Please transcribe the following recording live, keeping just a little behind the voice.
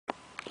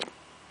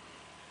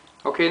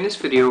Okay, in this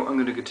video I'm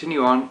going to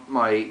continue on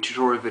my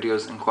tutorial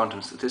videos in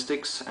quantum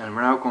statistics, and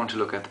we're now going to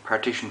look at the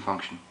partition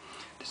function.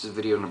 This is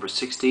video number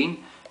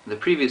 16, and the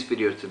previous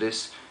video to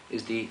this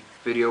is the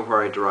video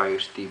where I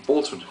derived the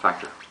Boltzmann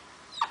factor.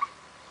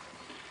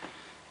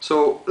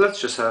 So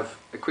let's just have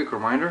a quick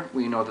reminder.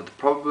 We know that the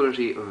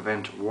probability of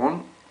event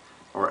 1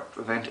 or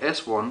event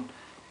S1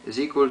 is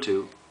equal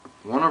to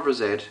 1 over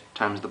z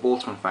times the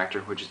Boltzmann factor,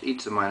 which is e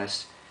to the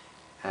minus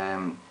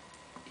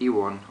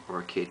e1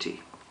 over kt.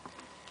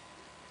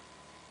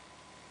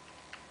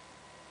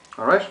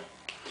 Alright,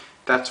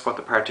 that's what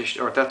the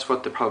partition, or that's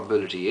what the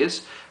probability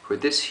is. Where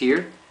this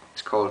here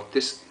is called the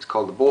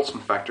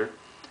Boltzmann factor,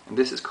 and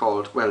this is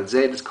called, well, z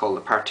is called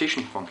the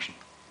partition function.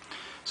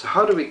 So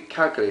how do we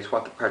calculate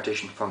what the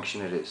partition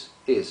function it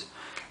is?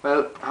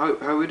 Well,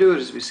 how we do it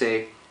is we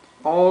say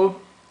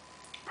all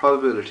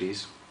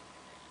probabilities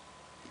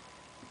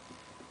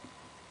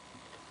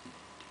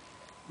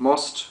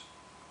must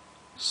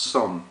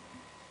sum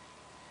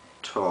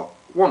to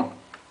 1.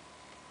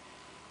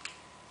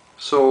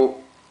 So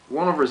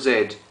 1 over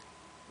z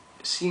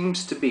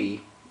seems to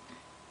be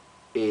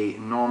a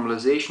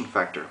normalization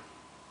factor.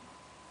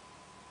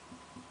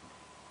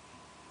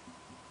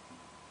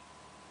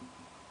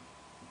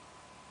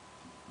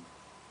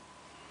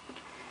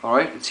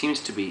 Alright, it seems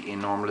to be a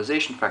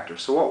normalization factor.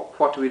 So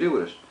what do we do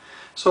with it?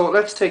 So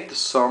let's take the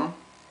sum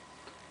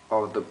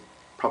of the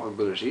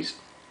probabilities.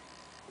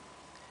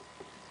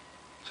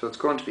 So it's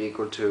going to be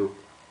equal to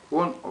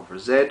 1 over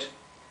z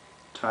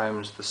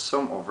times the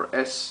sum over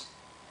s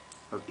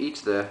of e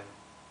to the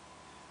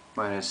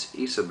minus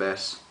e sub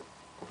s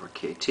over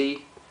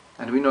kt,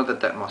 and we know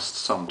that that must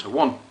sum to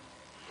 1.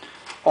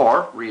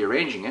 Or,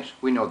 rearranging it,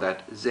 we know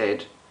that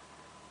z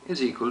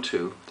is equal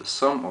to the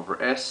sum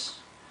over s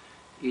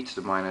e to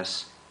the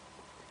minus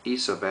e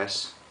sub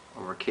s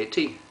over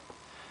kt.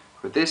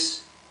 For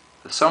this,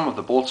 the sum of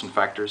the Boltzmann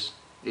factors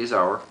is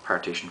our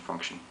partition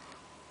function.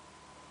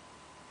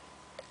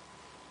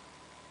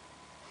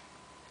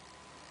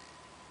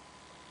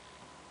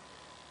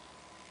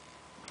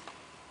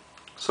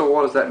 So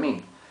what does that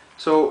mean?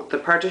 So the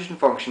partition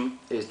function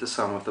is the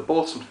sum of the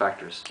Boltzmann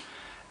factors,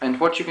 and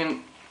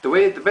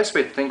the best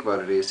way to think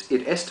about it is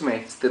it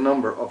estimates the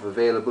number of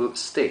available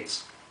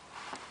states.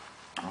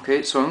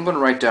 Okay, so I'm going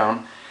to write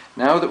down,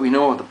 now that we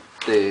know what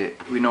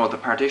the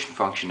partition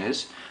function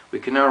is, we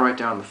can now write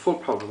down the full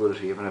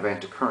probability of an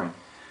event occurring.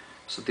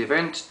 So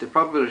the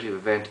probability of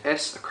event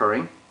S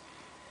occurring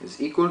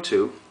is equal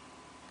to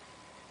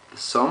the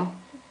sum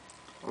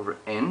over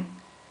n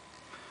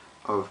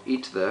of e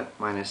to the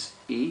minus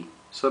e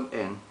sub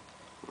n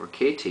over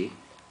kt,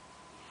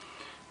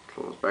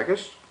 close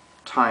bracket,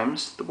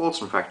 times the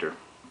Boltzmann factor.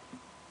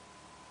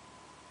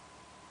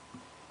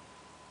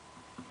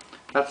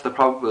 That's the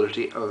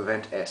probability of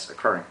event S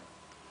occurring.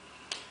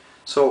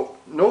 So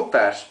note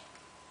that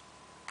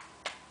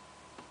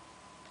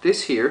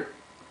this here,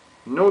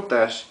 note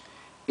that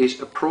it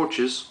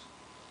approaches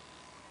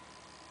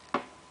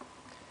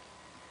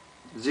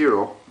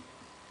 0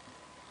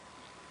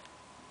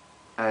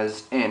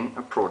 as n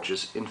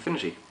approaches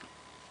infinity.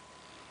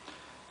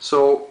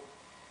 So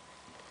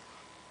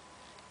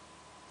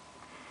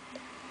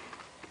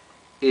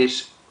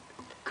it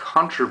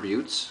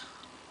contributes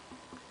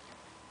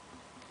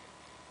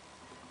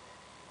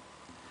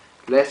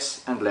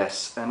less and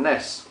less and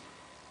less.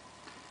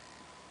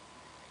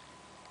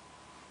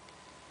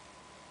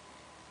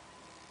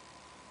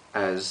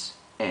 As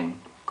n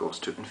goes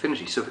to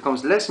infinity. So it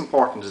becomes less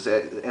important as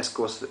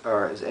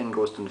n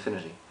goes to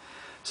infinity.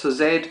 So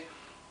z,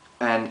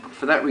 and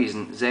for that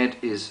reason z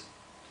is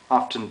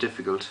often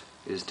difficult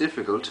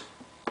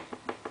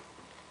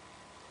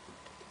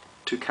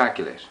to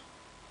calculate.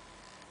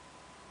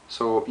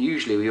 So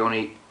usually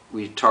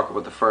we talk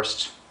about the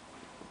first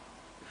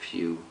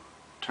few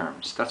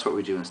terms. That's what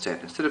we do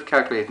instead. Instead of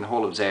calculating the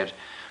whole of z,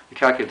 we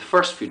calculate the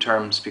first few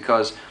terms,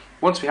 because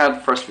once we have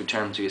the first few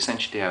terms we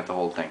essentially have the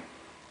whole thing.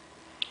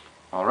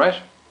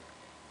 Alright?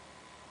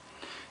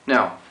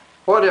 Now,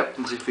 what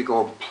happens if we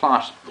go and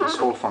plot this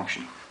whole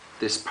function,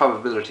 this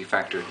probability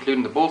factor,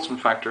 including the Boltzmann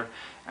factor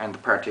and the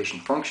partition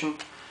function?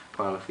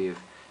 Well, if we have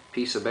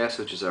p sub s,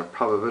 which is our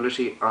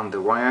probability, on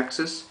the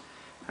y-axis,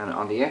 and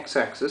on the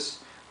x-axis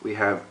we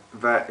have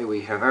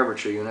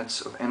arbitrary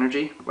units of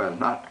energy. Well,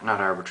 not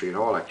arbitrary at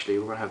all actually.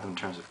 We're going to have them in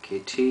terms of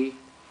kt,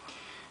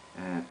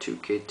 2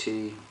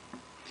 kt,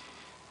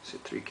 so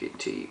 3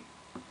 kt.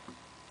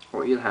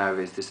 What you'll have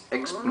is this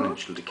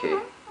exponential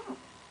decay,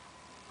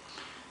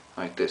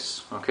 like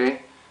this,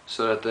 okay?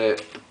 So that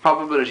the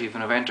probability of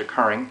an event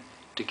occurring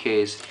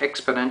decays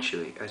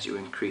exponentially as you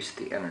increase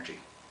the energy.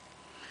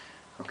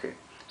 Okay,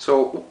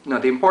 so now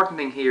the important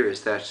thing here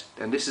is that,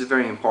 and this is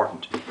very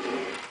important,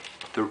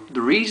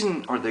 the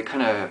reason, or the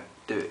kind of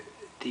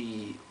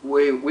the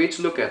way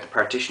to look at the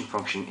partition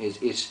function is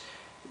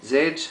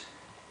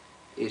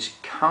it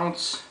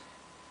counts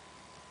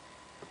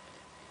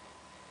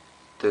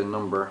the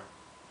number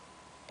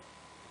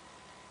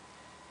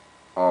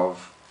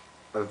of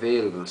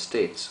available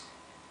states.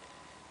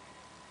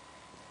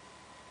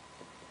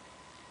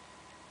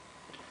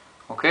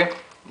 Okay,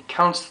 It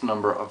counts the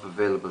number of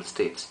available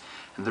states.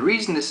 And the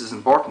reason this is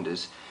important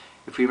is,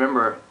 if we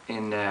remember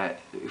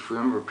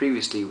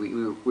previously, we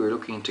were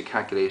looking to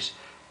calculate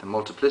the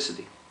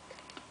multiplicity.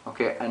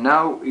 Okay, and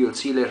now you'll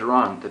see later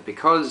on that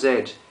because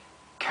Z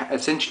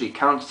essentially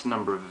counts the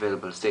number of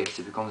available states,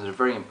 it becomes a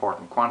very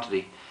important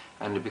quantity,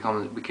 and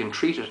we can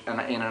treat it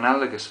in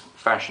analogous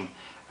fashion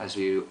as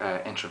we do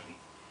entropy.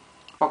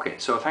 Okay,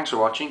 so thanks for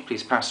watching.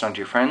 Please pass it on to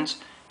your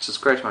friends,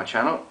 subscribe to my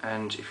channel,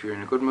 and if you're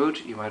in a good mood,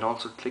 you might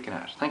also click an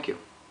ad. Thank you.